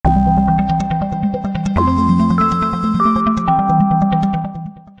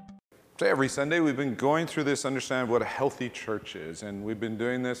So every Sunday we've been going through this understanding of what a healthy church is, and we've been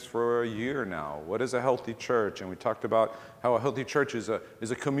doing this for a year now. What is a healthy church? And we talked about how a healthy church is a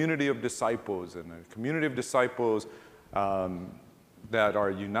community of disciples, and a community of disciples that are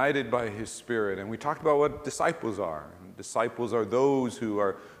united by His Spirit. And we talked about what disciples are. And disciples are those who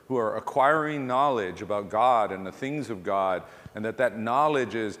are acquiring knowledge about God and the things of God, and that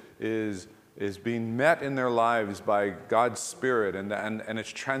knowledge is being met in their lives by God's Spirit, and it's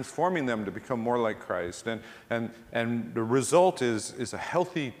transforming them to become more like Christ. And the result is a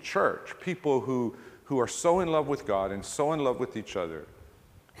healthy church, people who are so in love with God and so in love with each other.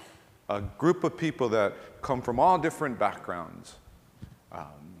 A group of people that come from all different backgrounds,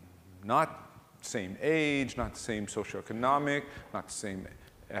 not same age, not the same socioeconomic, not the same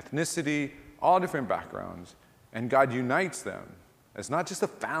ethnicity, all different backgrounds. And God unites them as not just a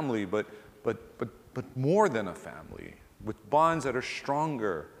family, but more than a family, with bonds that are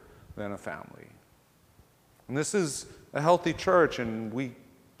stronger than a family. And this is a healthy church, and we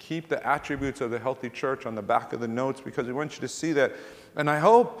keep the attributes of the healthy church on the back of the notes because we want you to see that. And I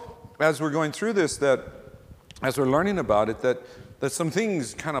hope, as we're going through this, that as we're learning about it, that some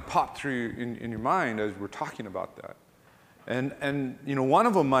things kind of pop through in your mind as we're talking about that. And one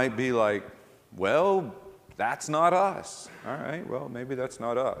of them might be like, well, that's not us. All right, well, maybe that's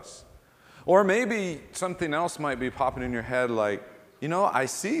not us. Or maybe something else might be popping in your head like, I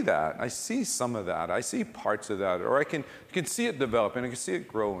see that. I see some of that. I see parts of that. Or I can see it developing. I can see it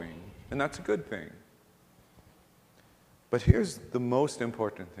growing. And that's a good thing. But here's the most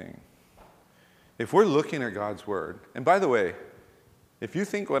important thing. If we're looking at God's Word, and by the way, if you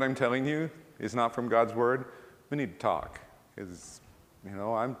think what I'm telling you is not from God's Word, we need to talk. Because,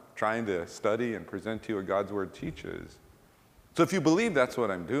 I'm trying to study and present to you what God's Word teaches. So if you believe that's what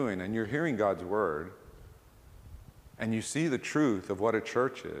I'm doing, and you're hearing God's Word, and you see the truth of what a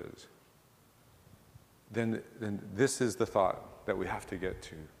church is, then this is the thought that we have to get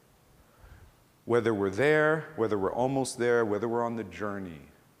to. Whether we're there, whether we're almost there, whether we're on the journey,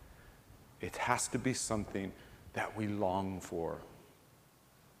 it has to be something that we long for.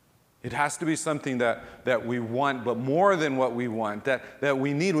 It has to be something that we want, but more than what we want, that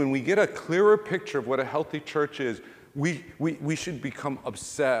we need. When we get a clearer picture of what a healthy church is, we should become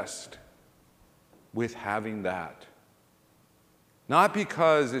obsessed with having that. Not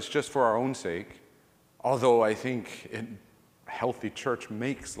because it's just for our own sake, although I think a healthy church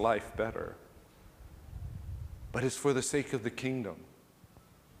makes life better, but it's for the sake of the kingdom.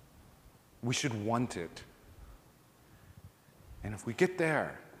 We should want it. And if we get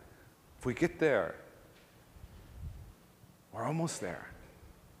there, we're almost there.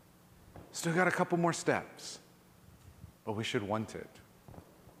 Still got a couple more steps. But we should want it.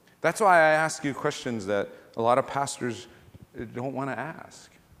 That's why I ask you questions that a lot of pastors don't want to ask.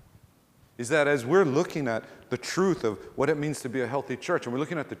 Is that as we're looking at the truth of what it means to be a healthy church, and we're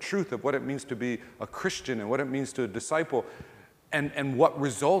looking at the truth of what it means to be a Christian and what it means to a disciple, and what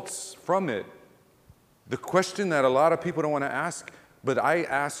results from it, the question that a lot of people don't want to ask, but I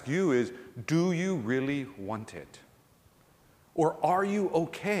ask you is, do you really want it? Or are you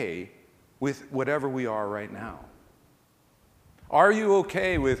okay with whatever we are right now? Are you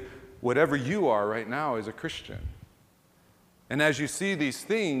okay with whatever you are right now as a Christian? And as you see these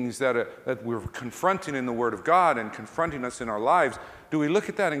things that we're confronting in the Word of God and confronting us in our lives, do we look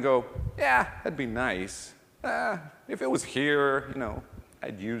at that and go, yeah, that'd be nice. If it was here,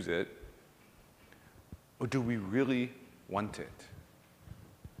 I'd use it. Or do we really want it?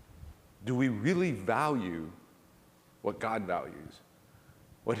 Do we really value what God values,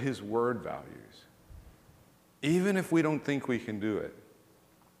 what His Word values? Even if we don't think we can do it.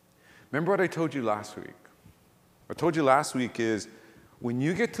 Remember what I told you last week? What I told you last week is when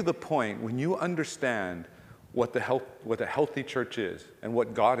you get to the point, when you understand what a healthy church is and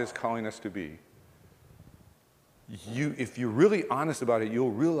what God is calling us to be, if you're really honest about it, you'll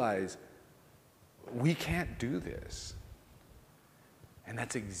realize we can't do this. And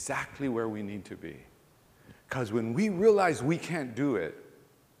that's exactly where we need to be. Because when we realize we can't do it,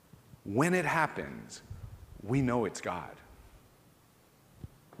 when it happens, we know it's God.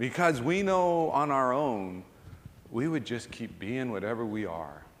 Because we know on our own, we would just keep being whatever we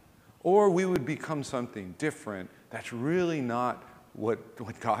are. Or we would become something different that's really not what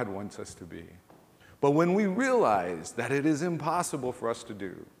God wants us to be. But when we realize that it is impossible for us to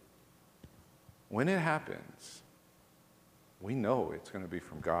do, when it happens, we know it's going to be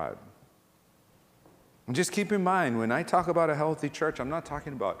from God. And just keep in mind, when I talk about a healthy church, I'm not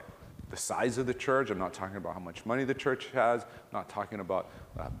talking about the size of the church. I'm not talking about how much money the church has. I'm not talking about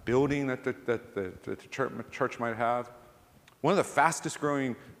building that the church might have. One of the fastest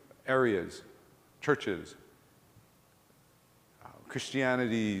growing areas, churches.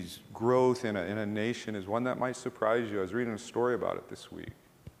 Christianity's growth in a nation is one that might surprise you. I was reading a story about it this week.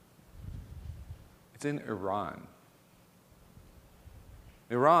 It's in Iran.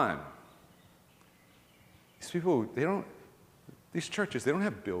 Iran. These people, these churches, they don't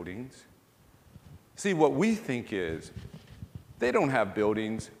have buildings. See, what we think is, they don't have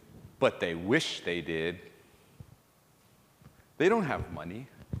buildings, but they wish they did. They don't have money.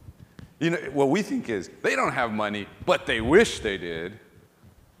 You know, what we think is, they don't have money, but they wish they did.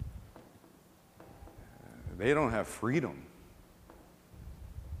 They don't have freedom.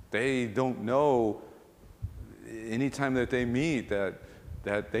 They don't know anytime that they meet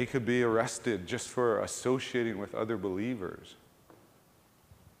that they could be arrested just for associating with other believers.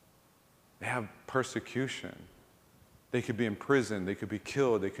 They have persecution. They could be imprisoned, they could be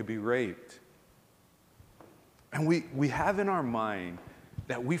killed, they could be raped. And we have in our mind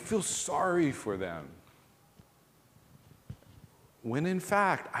that we feel sorry for them. When in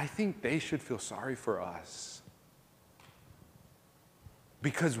fact, I think they should feel sorry for us.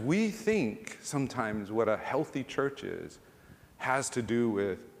 Because we think sometimes what a healthy church is has to do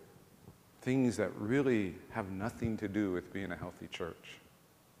with things that really have nothing to do with being a healthy church.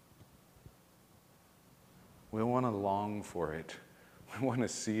 We want to long for it. We want to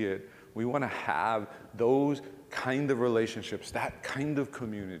see it. We want to have those kind of relationships, that kind of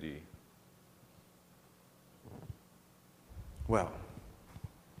community. Well,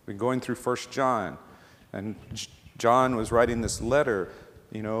 we're going through 1 John, and John was writing this letter,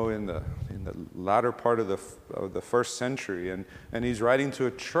 you know, in the latter part of the first century, and he's writing to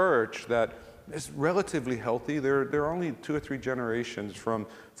a church that is relatively healthy. They're only 2 or 3 generations from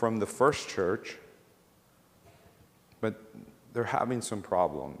the first church, but they're having some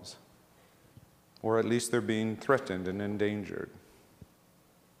problems, or at least they're being threatened and endangered.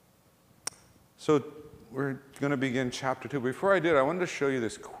 So we're going to begin chapter 2. Before I did, I wanted to show you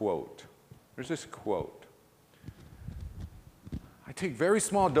this quote. There's this quote. I take very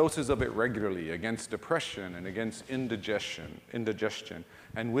small doses of it regularly against depression and against indigestion,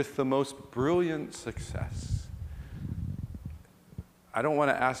 and with the most brilliant success. I don't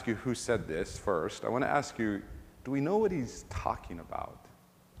want to ask you who said this first. I want to ask you, do we know what he's talking about?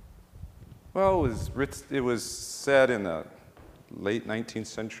 Well, it was said in the late 19th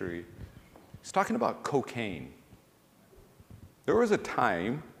century. He's talking about cocaine. There was a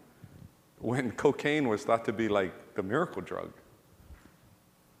time when cocaine was thought to be like the miracle drug.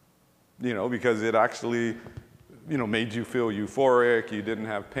 You know, because it actually, you know, made you feel euphoric, you didn't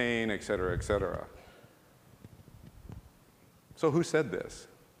have pain, et cetera, et cetera. So who said this?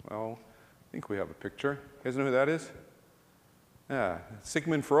 Well, I think we have a picture. You guys know who that is? Yeah,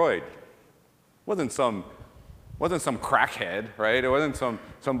 Sigmund Freud. Wasn't some crackhead, right? It wasn't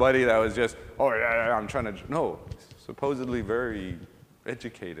somebody that was just, oh yeah, I'm trying to. No, supposedly very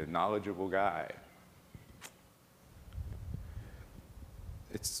educated, knowledgeable guy.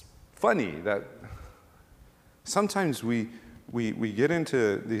 It's funny that sometimes we get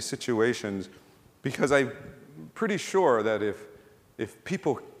into these situations because I'm pretty sure that if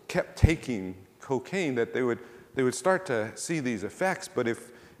people kept taking cocaine, that they would start to see these effects, but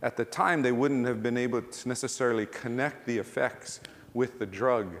if at the time they wouldn't have been able to necessarily connect the effects with the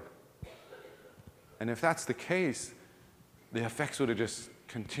drug. And if that's the case, the effects would have just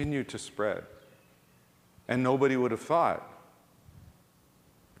continued to spread. And nobody would have thought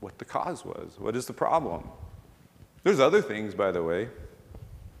what the cause was. What is the problem? There's other things, by the way.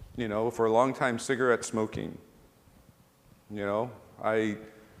 You know, for a long time, cigarette smoking. You know,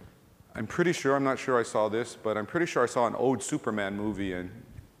 I'm pretty sure, I'm not sure I saw this, but I'm pretty sure I saw an old Superman movie and,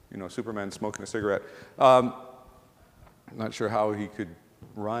 you know, Superman smoking a cigarette. I'm not sure how he could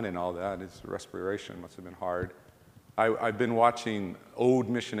run and all that. His respiration must have been hard. I've been watching old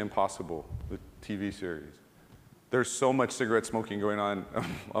Mission Impossible, the TV series. There's so much cigarette smoking going on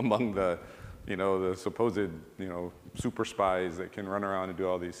among the, you know, the supposed, you know, super spies that can run around and do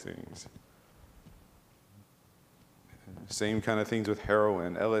all these things. Same kind of things with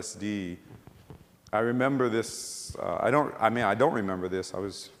heroin, LSD. I remember this. I don't remember this. I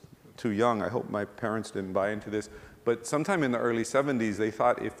was too young. I hope my parents didn't buy into this. But sometime in the early 70s, they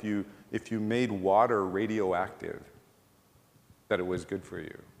thought if you made water radioactive, that it was good for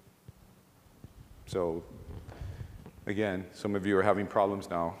you. So, again, some of you are having problems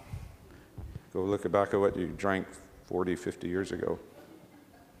now. Go look back at what you drank 40, 50 years ago.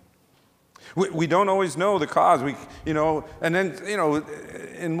 We don't always know the cause. And then, you know,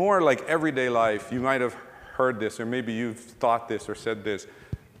 in more like everyday life, you might have heard this, or maybe you've thought this or said this.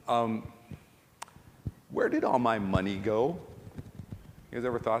 Where did all my money go? You guys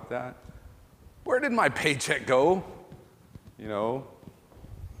ever thought that? Where did my paycheck go? You know?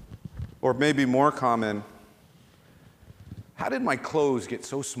 Or maybe more common, how did my clothes get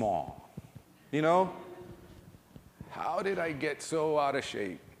so small? You know? How did I get so out of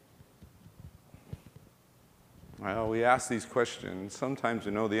shape? Well, we ask these questions. Sometimes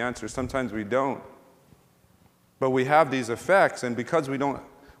we know the answer, sometimes we don't. But we have these effects, and because we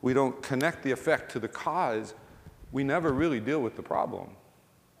don't connect the effect to the cause, we never really deal with the problem.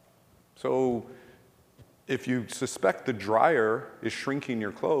 So if you suspect the dryer is shrinking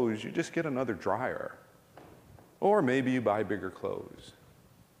your clothes, you just get another dryer. Or maybe you buy bigger clothes.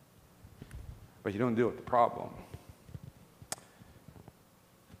 But you don't deal with the problem.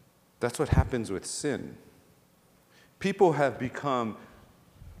 That's what happens with sin. People have become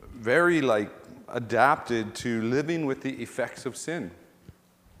very adapted to living with the effects of sin.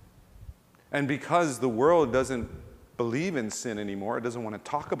 And because the world doesn't believe in sin anymore, it doesn't want to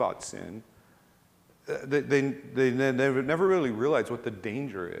talk about sin, they never really realize what the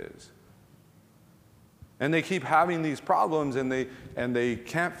danger is. And they keep having these problems and they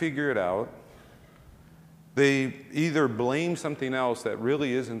can't figure it out. They either blame something else that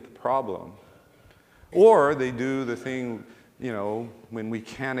really isn't the problem, or they do the thing, when we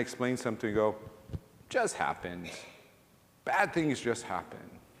can't explain something, go, just happens. Bad things just happen.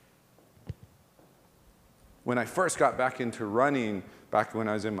 When I first got back into running, back when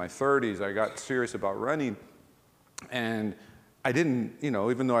I was in my 30s, I got serious about running. And I didn't,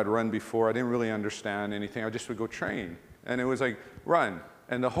 even though I'd run before, I didn't really understand anything. I just would go train. And it was like, run.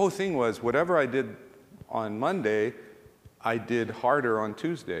 And the whole thing was, whatever I did on Monday, I did harder on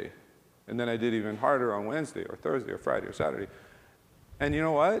Tuesday. And then I did even harder on Wednesday or Thursday or Friday or Saturday. And you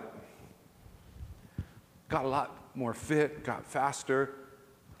know what? Got a lot more fit, got faster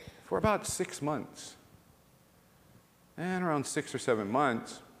for about 6 months. And around 6 or 7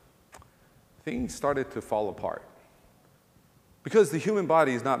 months, things started to fall apart. Because the human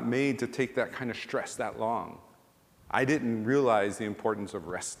body is not made to take that kind of stress that long. I didn't realize the importance of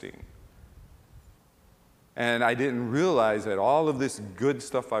resting. And I didn't realize that all of this good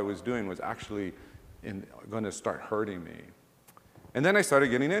stuff I was doing was actually going to start hurting me. And then I started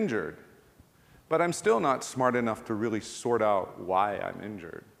getting injured. But I'm still not smart enough to really sort out why I'm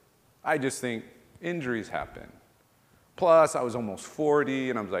injured. I just think injuries happen. Plus, I was almost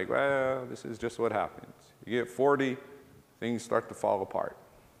 40, and I was like, well, this is just what happens. You get 40, things start to fall apart.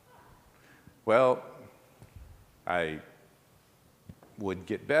 Well, I would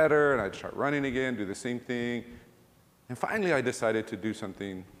get better, and I'd start running again, do the same thing. And finally, I decided to do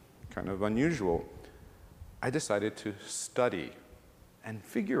something kind of unusual. I decided to study and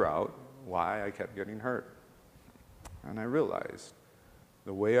figure out why I kept getting hurt. And I realized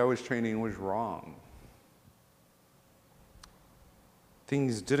the way I was training was wrong.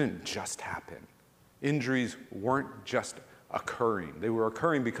 Things didn't just happen. Injuries weren't just occurring. They were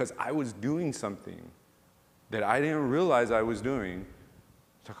occurring because I was doing something that I didn't realize I was doing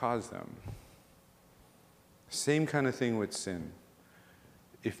to cause them. Same kind of thing with sin.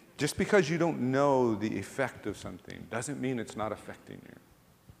 Just because you don't know the effect of something doesn't mean it's not affecting you.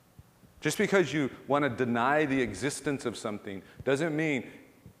 Just because you want to deny the existence of something doesn't mean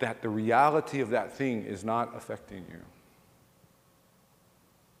that the reality of that thing is not affecting you.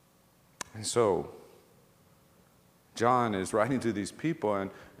 And so, John is writing to these people,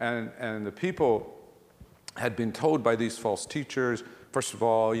 and the people had been told by these false teachers, first of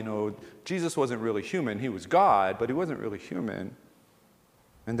all, Jesus wasn't really human. He was God, but he wasn't really human.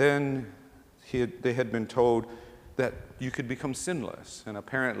 And then they had been told that you could become sinless. And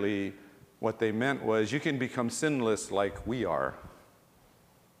apparently, what they meant was you can become sinless like we are.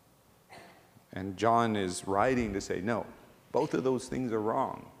 And John is writing to say, no, both of those things are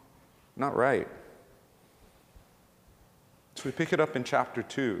wrong. Not right. So we pick it up in chapter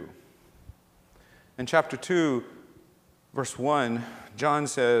 2. In chapter 2, verse 1, John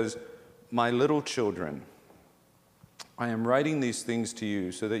says, "My little children, I am writing these things to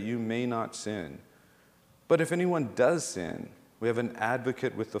you so that you may not sin. But if anyone does sin, we have an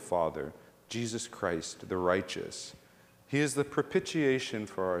advocate with the Father, Jesus Christ, the righteous. He is the propitiation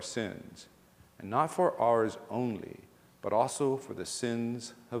for our sins, and not for ours only, but also for the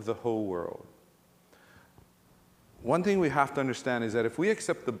sins of the whole world." One thing we have to understand is that if we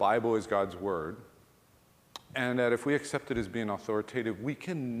accept the Bible as God's word, and that if we accept it as being authoritative, we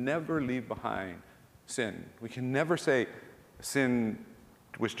can never leave behind sin. We can never say sin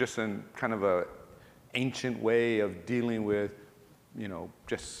was just a kind of an ancient way of dealing with,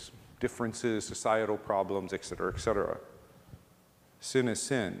 just differences, societal problems, et cetera, et cetera. Sin is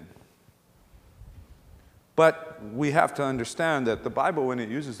sin. But we have to understand that the Bible, when it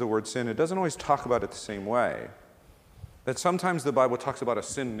uses the word sin, it doesn't always talk about it the same way. That sometimes the Bible talks about a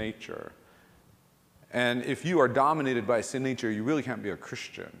sin nature. And if you are dominated by a sin nature, you really can't be a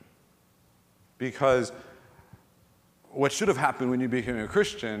Christian. Because what should have happened when you became a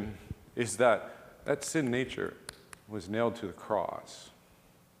Christian is that that sin nature was nailed to the cross.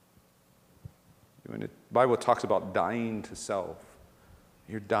 When the Bible talks about dying to self,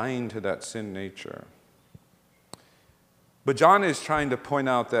 you're dying to that sin nature. But John is trying to point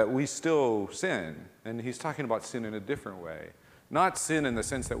out that we still sin, and he's talking about sin in a different way. Not sin in the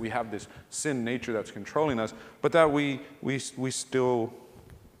sense that we have this sin nature that's controlling us, but that we still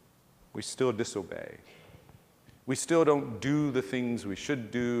disobey. We still don't do the things we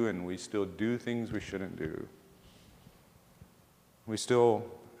should do, and we still do things we shouldn't do. We still,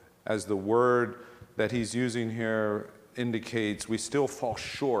 as the word that he's using here indicates, we still fall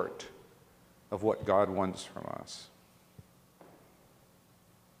short of what God wants from us.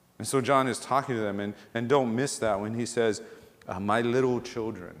 And so John is talking to them, and don't miss that when he says, my little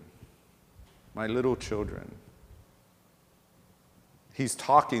children, my little children. He's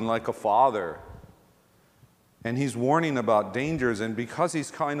talking like a father, and he's warning about dangers, and because he's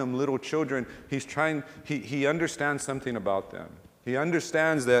calling them little children, he understands something about them. He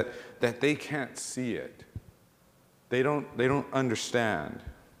understands that they can't see it. They don't understand.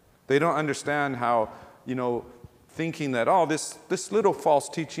 They don't understand how, thinking that, this little false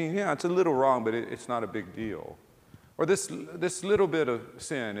teaching, yeah, it's a little wrong, but it's not a big deal. Or this little bit of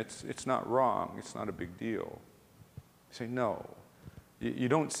sin, it's not wrong, it's not a big deal. You say, no, you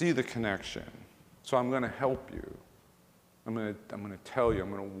don't see the connection, so I'm going to help you. I'm going to tell you, I'm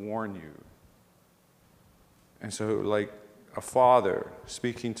going to warn you. And so, like a father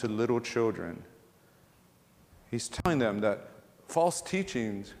speaking to little children, he's telling them that false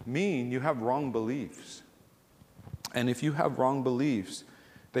teachings mean you have wrong beliefs. And if you have wrong beliefs,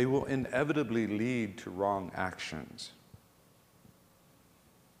 they will inevitably lead to wrong actions.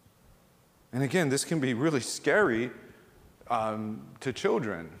 And again, this can be really scary to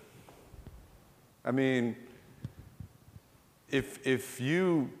children. I mean, if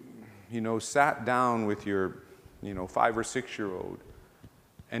you sat down with your 5 or 6-year-old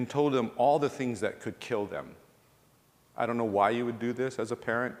and told them all the things that could kill them. I don't know why you would do this as a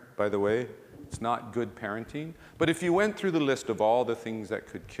parent, by the way. It's not good parenting. But if you went through the list of all the things that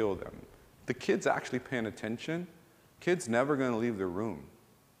could kill them, the kid's actually paying attention, kid's never going to leave their room.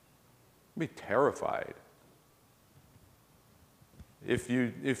 They'll be terrified. If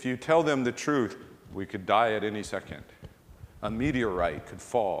you tell them the truth, we could die at any second. A meteorite could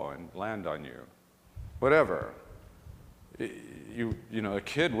fall and land on you. Whatever. A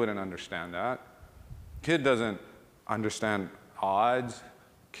kid wouldn't understand that. Kid doesn't understand odds.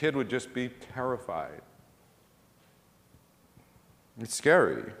 Kid would just be terrified. It's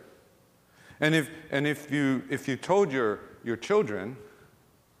scary. And if you told your children,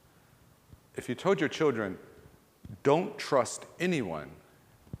 don't trust anyone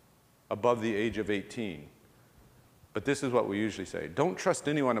above the age of 18. But this is what we usually say. Don't trust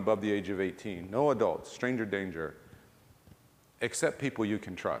anyone above the age of 18. No adults, stranger danger, except people you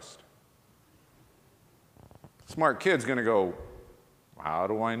can trust. Smart kid's going to go, how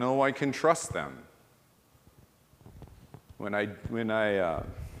do I know I can trust them? When I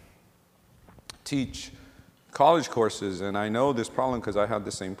teach college courses, and I know this problem because I have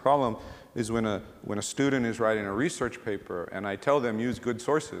the same problem, is when a student is writing a research paper and I tell them use good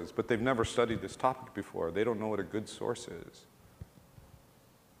sources, but they've never studied this topic before. They don't know what a good source is.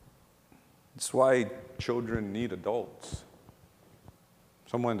 It's why children need adults,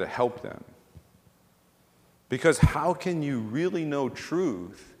 someone to help them. Because how can you really know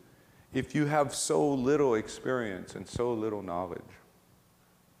truth if you have so little experience and so little knowledge?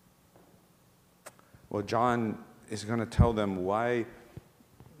 Well, John is going to tell them why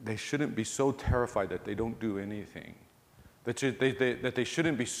they shouldn't be so terrified that they don't do anything. That they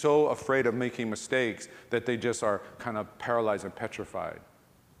shouldn't be so afraid of making mistakes that they just are kind of paralyzed and petrified.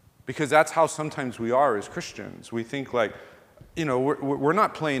 Because that's how sometimes we are as Christians. We think like, we're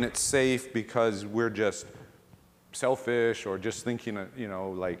not playing it safe because we're just selfish or just thinking, I'm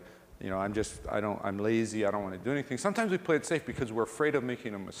lazy, I don't want to do anything. Sometimes we play it safe because we're afraid of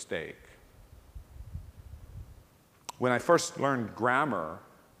making a mistake. When I first learned grammar,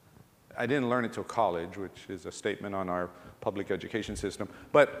 I didn't learn it till college, which is a statement on our public education system.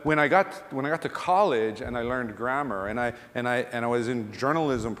 But when I got to college and I learned grammar, and I was in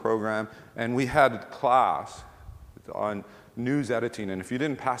journalism program, and we had a class on news editing, and if you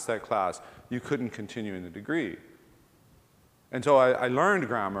didn't pass that class, you couldn't continue in the degree. And so I learned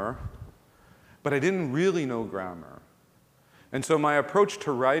grammar, but I didn't really know grammar. And so my approach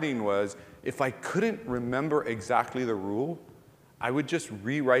to writing was, if I couldn't remember exactly the rule, I would just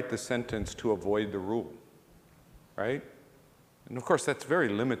rewrite the sentence to avoid the rule, right? And of course, that's very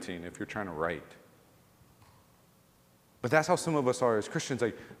limiting if you're trying to write. But that's how some of us are as Christians.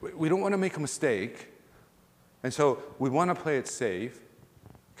 Like, we don't want to make a mistake, and so we want to play it safe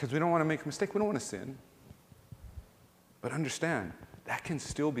because we don't want to make a mistake. We don't want to sin. But understand, that can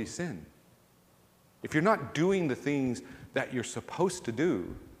still be sin. If you're not doing the things that you're supposed to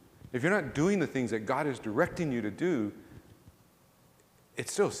do, if you're not doing the things that God is directing you to do,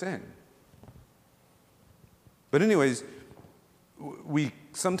 it's still sin. But anyways, we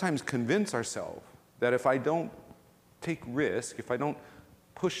sometimes convince ourselves that if I don't take risk, if I don't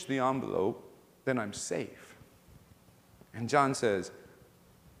push the envelope, then I'm safe. And John says,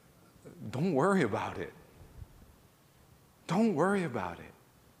 don't worry about it. Don't worry about it.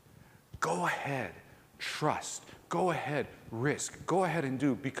 Go ahead, trust. Go ahead, risk. Go ahead and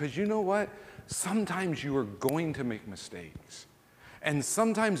do. Because you know what? Sometimes you are going to make mistakes. And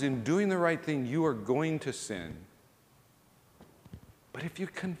sometimes in doing the right thing, you are going to sin. But if you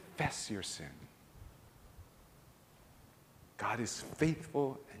confess your sin, God is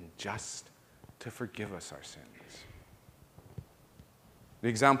faithful and just to forgive us our sins. The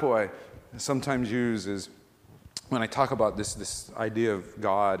example I sometimes use is when I talk about this idea of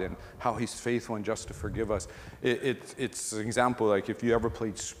God and how He's faithful and just to forgive us. It's an example like if you ever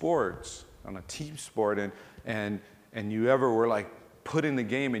played sports, on a team sport, and you ever were like put in the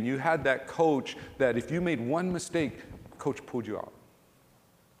game and you had that coach that if you made one mistake, coach pulled you out.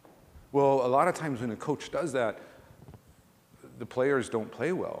 Well, a lot of times when a coach does that, the players don't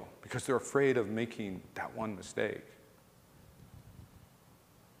play well because they're afraid of making that one mistake.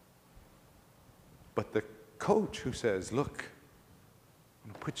 But the coach who says, look, I'm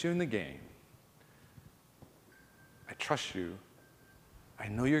going to put you in the game. I trust you. I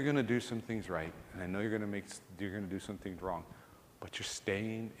know you're going to do some things right, and I know you're going to do some things wrong, but you're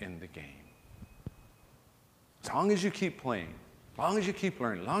staying in the game. As long as you keep playing, as long as you keep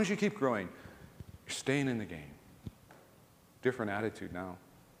learning, as long as you keep growing, you're staying in the game. Different attitude now.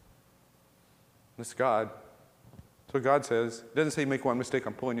 That's God. That's what God says. It doesn't say make one mistake,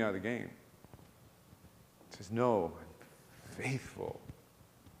 I'm pulling you out of the game. It says, no, I'm faithful.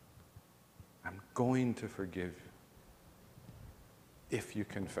 I'm going to forgive you if you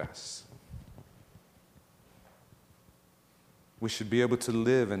confess. We should be able to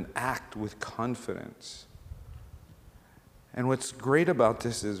live and act with confidence. And what's great about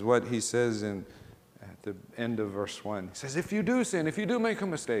this is what he says at the end of verse 1. He says, if you do sin, if you do make a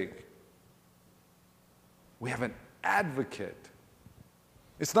mistake, we have an advocate.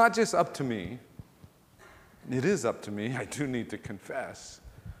 It's not just up to me. It is up to me. I do need to confess.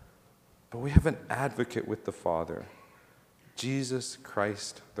 But we have an advocate with the Father, Jesus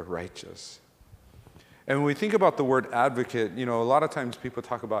Christ the righteous. And when we think about the word advocate, a lot of times people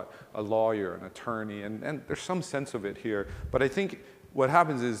talk about a lawyer, an attorney, and there's some sense of it here. But I think what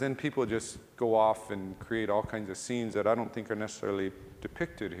happens is then people just go off and create all kinds of scenes that I don't think are necessarily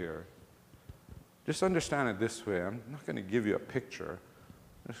depicted here. Just understand it this way. I'm not going to give you a picture.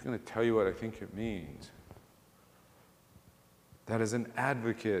 I'm just going to tell you what I think it means. That as an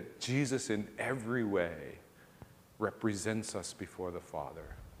advocate, Jesus in every way represents us before the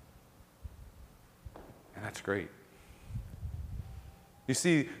Father. And that's great. You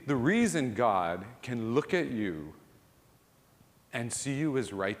see, the reason God can look at you and see you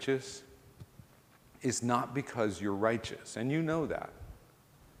as righteous is not because you're righteous, and you know that.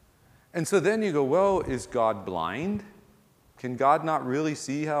 And so then you go, well, is God blind? Can God not really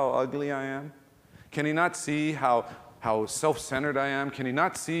see how ugly I am? Can He not see how self-centered I am? Can He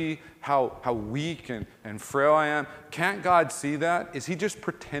not see how weak and frail I am? Can't God see that? Is He just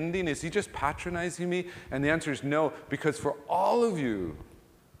pretending? Is He just patronizing me? And the answer is no, because for all of you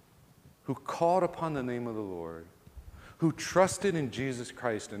who called upon the name of the Lord, who trusted in Jesus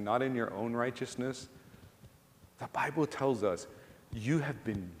Christ and not in your own righteousness, the Bible tells us you have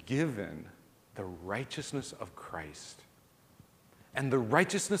been given the righteousness of Christ. And the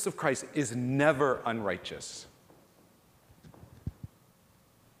righteousness of Christ is never unrighteous.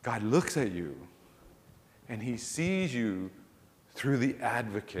 God looks at you and He sees you through the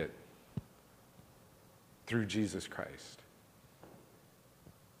advocate, through Jesus Christ.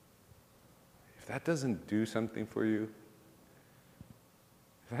 If that doesn't do something for you,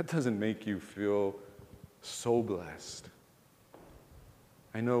 if that doesn't make you feel so blessed.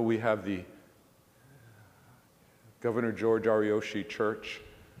 I know we have the Governor George Ariyoshi Church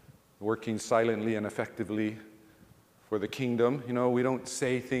working silently and effectively for the kingdom. You know, we don't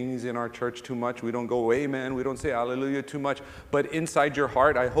say things in our church too much. We don't go amen. We don't say hallelujah too much. But inside your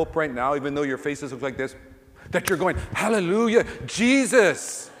heart, I hope right now, even though your faces look like this, that you're going, hallelujah,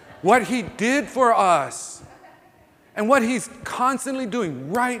 Jesus, what he did for us and what he's constantly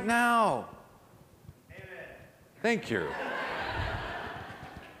doing right now. Amen. Thank you.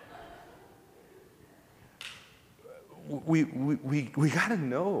 We got to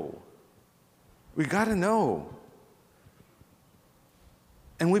know. We got to know.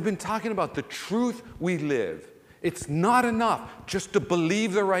 And we've been talking about the truth we live. It's not enough just to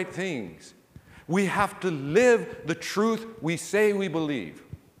believe the right things. We have to live the truth we say we believe.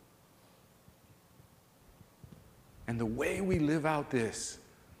 And the way we live out this,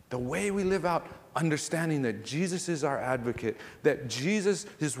 the way we live out understanding that Jesus is our advocate, that Jesus,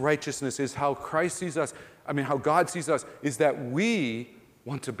 his righteousness is how Christ sees us, how God sees us, is that we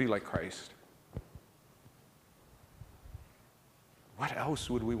want to be like Christ. What else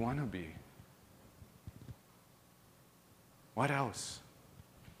would we want to be? What else?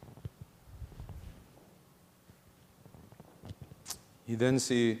 You then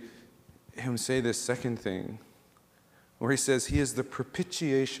see him say this second thing, where he says he is the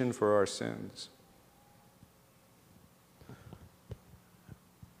propitiation for our sins.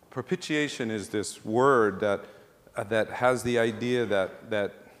 Propitiation is this word that has the idea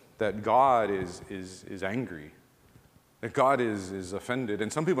that God is angry. That God is offended.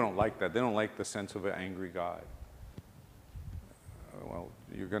 And some people don't like that. They don't like the sense of an angry God. Well,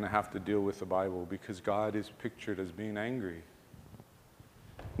 you're going to have to deal with the Bible because God is pictured as being angry.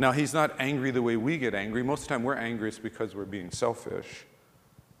 Now, he's not angry the way we get angry. Most of the time we're angry it's because we're being selfish.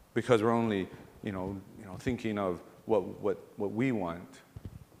 Because we're only, thinking of what we want.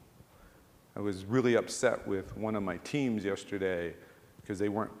 I was really upset with one of my teams yesterday because they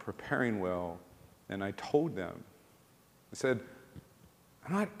weren't preparing well. And I told them, I said,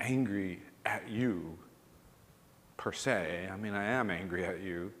 I'm not angry at you per se. I am angry at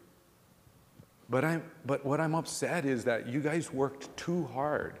you. But what I'm upset is that you guys worked too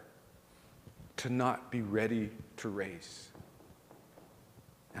hard to not be ready to race.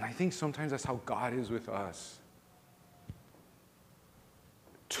 And I think sometimes that's how God is with us.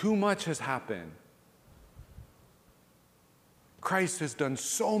 Too much has happened. Christ has done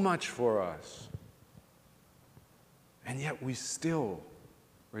so much for us. And yet we still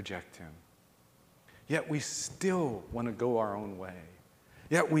reject him. Yet we still want to go our own way.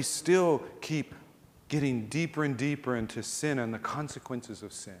 Yet we still keep getting deeper and deeper into sin and the consequences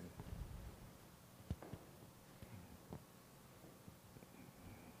of sin.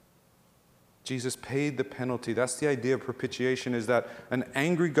 Jesus paid the penalty. That's the idea of propitiation, is that an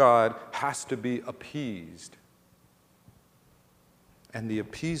angry God has to be appeased. And the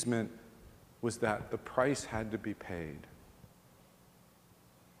appeasement was that the price had to be paid.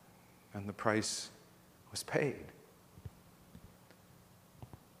 And the price was paid.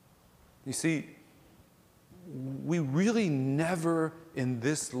 You see, we really never in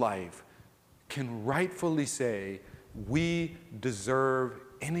this life can rightfully say we deserve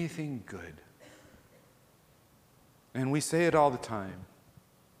anything good. And we say it all the time.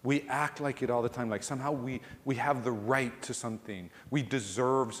 We act like it all the time, like somehow we have the right to something. We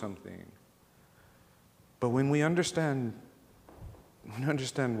deserve something. But when we understand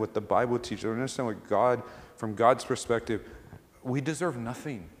what the Bible teaches, we understand what God, from God's perspective, we deserve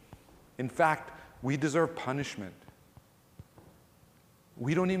nothing. In fact, we deserve punishment.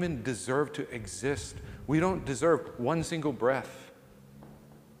 We don't even deserve to exist. We don't deserve one single breath.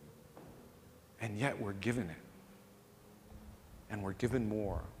 And yet we're given it. And we're given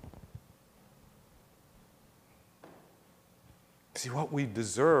more. See, what we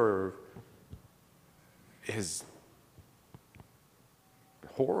deserve is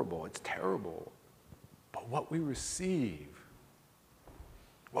horrible. It's terrible. But what we receive,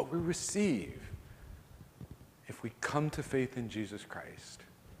 if we come to faith in Jesus Christ,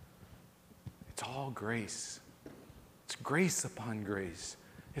 it's all grace. It's grace upon grace.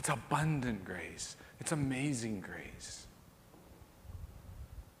 It's abundant grace. It's amazing grace.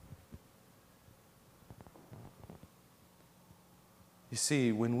 You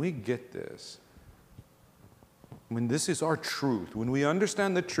see, when we get this, when this is our truth, when we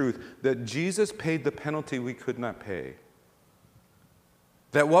understand the truth that Jesus paid the penalty we could not pay,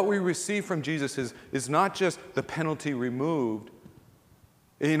 that what we receive from Jesus is not just the penalty removed.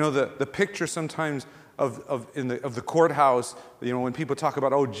 You know, the picture sometimes of the courthouse, when people talk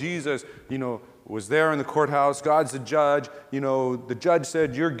about, oh, Jesus, was there in the courthouse, God's the judge, the judge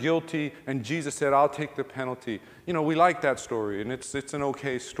said, you're guilty, and Jesus said, I'll take the penalty. We like that story, and it's an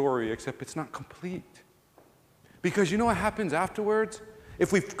okay story, except it's not complete. Because you know what happens afterwards?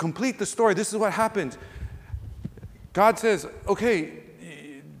 If we complete the story, this is what happens. God says, okay,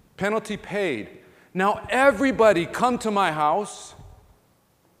 penalty paid. Now everybody come to my house.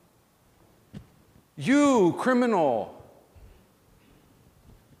 You, criminal,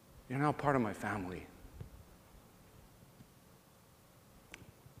 you're now part of my family.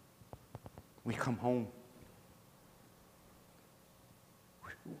 We come home.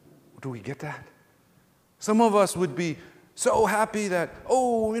 Do we get that? Some of us would be so happy that,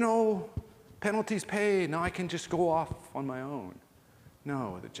 penalty's paid. Now I can just go off on my own.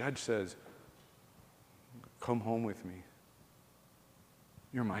 No, the judge says, come home with me.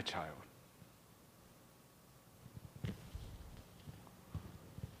 You're my child.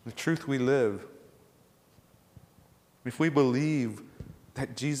 The truth we live, if we believe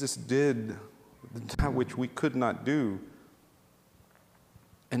that Jesus did that which we could not do,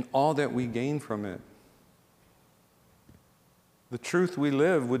 and all that we gain from it, the truth we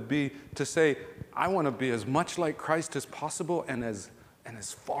live would be to say, I want to be as much like Christ as possible and as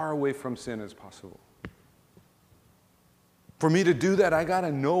far away from sin as possible. For me to do that, I got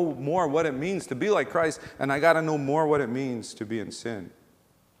to know more what it means to be like Christ, and I got to know more what it means to be in sin.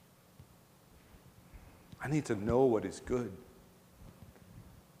 I need to know what is good.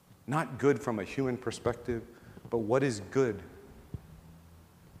 Not good from a human perspective, but what is good.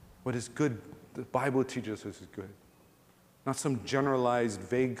 What is good, the Bible teaches us is good. Not some generalized,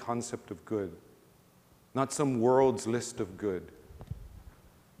 vague concept of good. Not some world's list of good.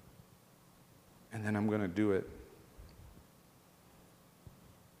 And then I'm going to do it.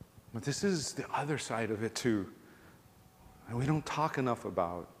 But this is the other side of it too, and we don't talk enough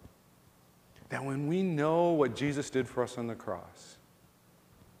about. That when we know what Jesus did for us on the cross,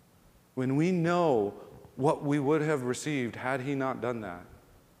 when we know what we would have received had he not done that,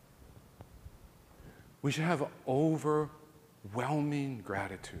 we should have overwhelming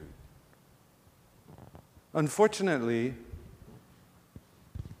gratitude. Unfortunately,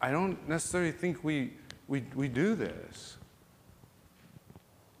 I don't necessarily think we do this.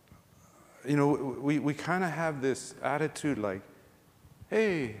 We kind of have this attitude like,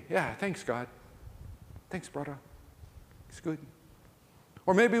 hey, yeah, thanks, God. Thanks, brother. It's good.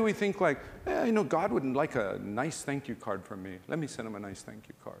 Or maybe we think like, God wouldn't like a nice thank you card from me. Let me send him a nice thank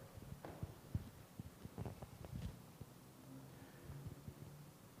you card.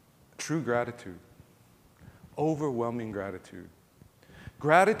 True gratitude. Overwhelming gratitude.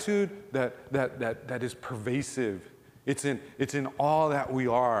 Gratitude that is pervasive. It's in all that we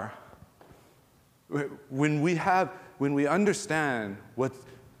are. When we understand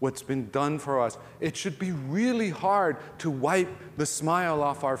what's been done for us, it should be really hard to wipe the smile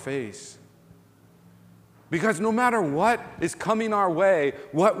off our face. Because no matter what is coming our way,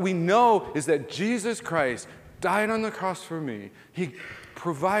 what we know is that Jesus Christ died on the cross for me. He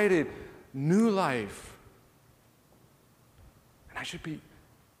provided new life. And I should be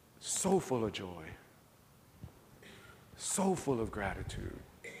so full of joy, so full of gratitude.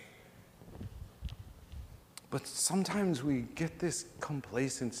 But sometimes we get this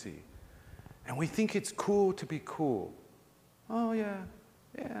complacency, and we think it's cool to be cool. Oh, yeah,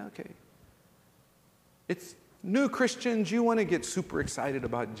 okay. It's new Christians, you want to get super excited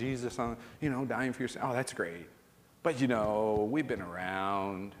about Jesus, dying for your sin. Oh, that's great. But, we've been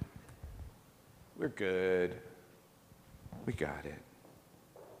around. We're good. We got it.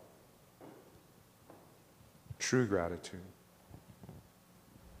 True gratitude.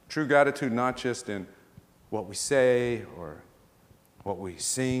 True gratitude not just in what we say or what we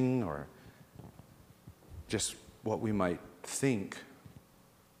sing or just what we might think,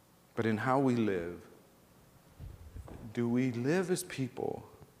 but in how we live. Do we live as people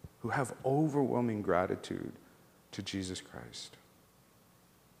who have overwhelming gratitude to Jesus Christ?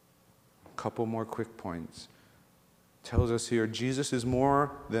 A couple more quick points. It tells us here, Jesus is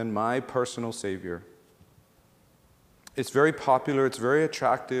more than my personal Savior. It's very popular, it's very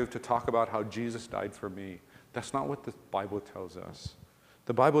attractive to talk about how Jesus died for me. That's not what the Bible tells us.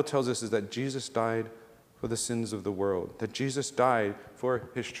 The Bible tells us is that Jesus died for the sins of the world, that Jesus died for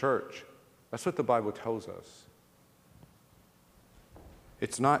his church. That's what the Bible tells us.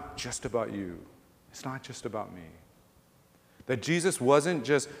 It's not just about you. It's not just about me. That Jesus wasn't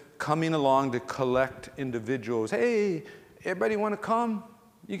just coming along to collect individuals. Hey, everybody want to come?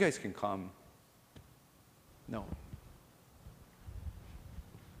 You guys can come. No.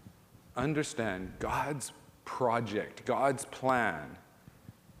 Understand, God's project, God's plan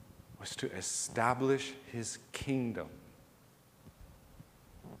was to establish his kingdom.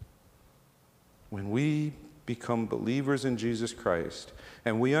 When we become believers in Jesus Christ,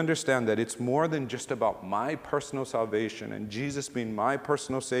 and we understand that it's more than just about my personal salvation and Jesus being my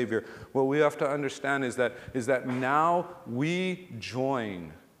personal Savior, what we have to understand is that now we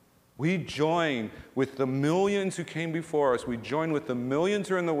join. We join with the millions who came before us. We join with the millions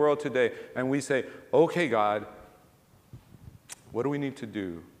who are in the world today, and we say, okay, God, what do we need to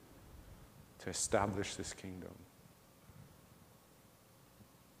do to establish this kingdom?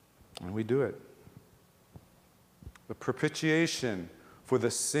 And we do it. The propitiation for the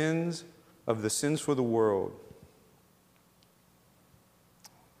sins for the world.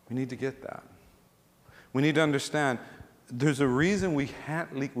 We need to get that. We need to understand there's a reason we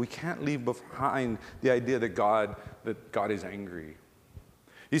can't leave behind the idea that God is angry.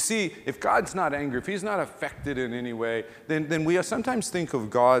 You see, if God's not angry, if he's not affected in any way, then we sometimes think of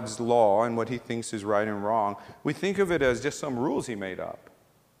God's law and what he thinks is right and wrong. We think of it as just some rules he made up.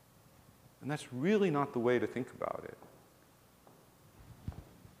 And that's really not the way to think about it.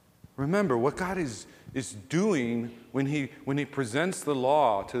 Remember, what God is doing when he presents the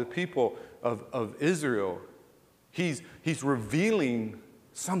law to the people of Israel, he's revealing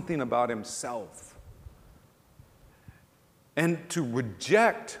something about himself. And to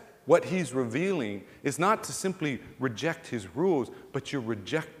reject what he's revealing is not to simply reject his rules, but you're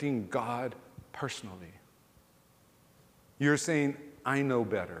rejecting God personally. You're saying, I know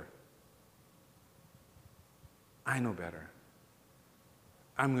better. I know better.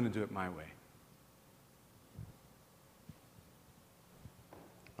 I'm going to do it my way.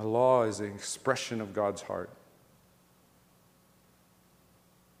 A law is an expression of God's heart.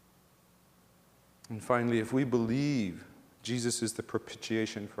 And finally, if we believe Jesus is the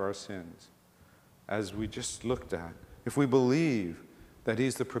propitiation for our sins, as we just looked at, if we believe that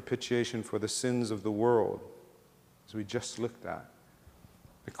he's the propitiation for the sins of the world, as we just looked at,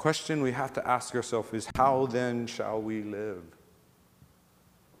 the question we have to ask ourselves is, how then shall we live?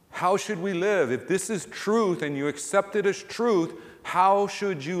 How should we live? If this is truth and you accept it as truth, how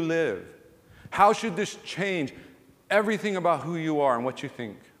should you live? How should this change everything about who you are and what you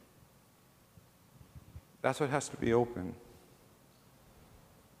think? That's what has to be open.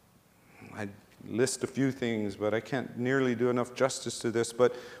 I list a few things, but I can't nearly do enough justice to this.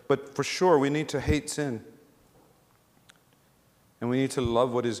 But for sure, we need to hate sin. And we need to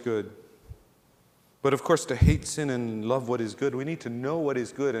love what is good. But of course, to hate sin and love what is good, we need to know what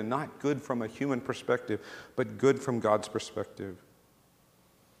is good, and not good from a human perspective, but good from God's perspective.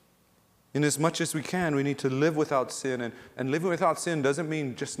 In as much as we can, we need to live without sin. And living without sin doesn't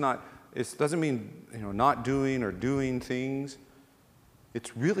mean not doing or doing things.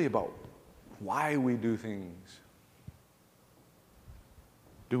 It's really about why we do things.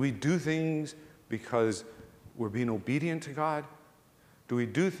 Do we do things because we're being obedient to God? Do we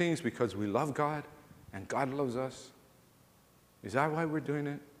do things because we love God and God loves us? Is that why we're doing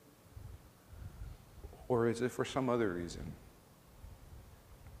it? Or is it for some other reason?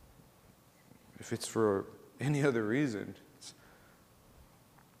 If it's for any other reason, it's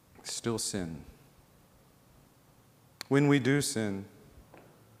still sin. When we do sin,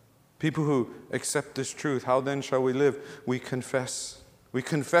 people who accept this truth, how then shall we live? We confess. We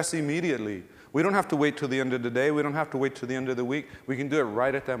confess immediately. We don't have to wait till the end of the day. We don't have to wait till the end of the week. We can do it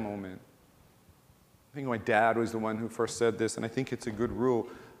right at that moment. I think my dad was the one who first said this, and I think it's a good rule.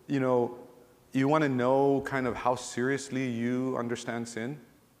 You want to know kind of how seriously you understand sin?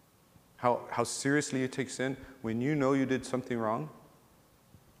 How seriously you take sin? When you know you did something wrong,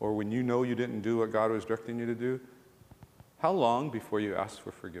 or when you know you didn't do what God was directing you to do, how long before you ask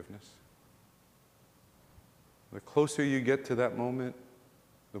for forgiveness? The closer you get to that moment,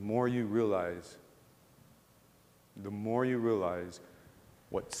 the more you realize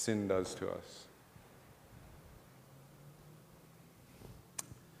what sin does to us.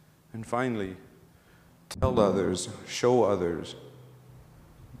 And finally, tell others, show others,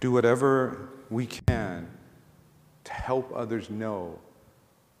 do whatever we can to help others know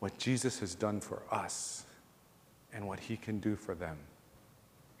what Jesus has done for us and what he can do for them.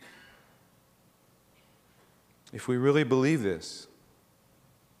 If we really believe this,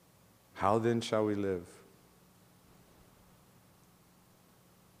 how then shall we live?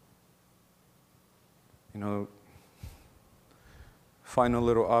 Final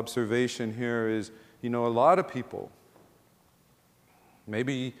little observation here is, a lot of people,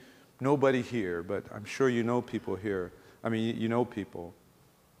 maybe nobody here, but I'm sure you know people here. People.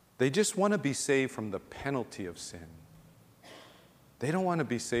 They just want to be saved from the penalty of sin. They don't want to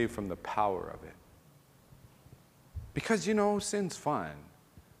be saved from the power of it. Because, sin's fun.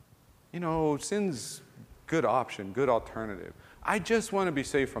 Sin's good option, good alternative. I just want to be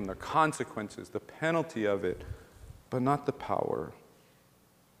saved from the consequences, the penalty of it, but not the power.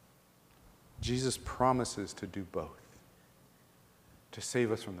 Jesus promises to do both, to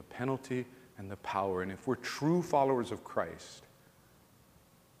save us from the penalty and the power. And if we're true followers of Christ,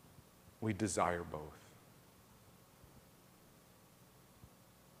 we desire both.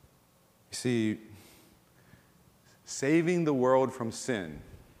 You see, saving the world from sin,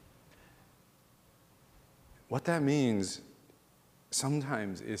 what that means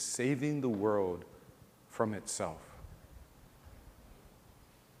sometimes is saving the world from itself.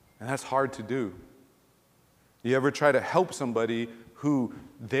 And that's hard to do. You ever try to help somebody who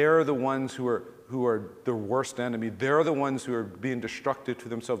they're the ones who are the worst enemy? They're the ones who are being destructive to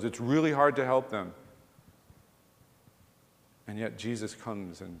themselves. It's really hard to help them. And yet Jesus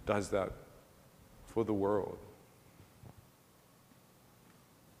comes and does that for the world.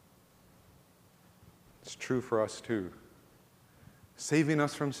 It's true for us too. Saving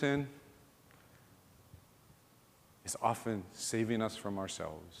us from sin is often saving us from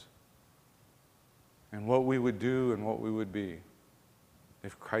ourselves and what we would do and what we would be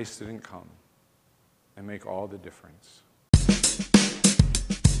if Christ didn't come and make all the difference.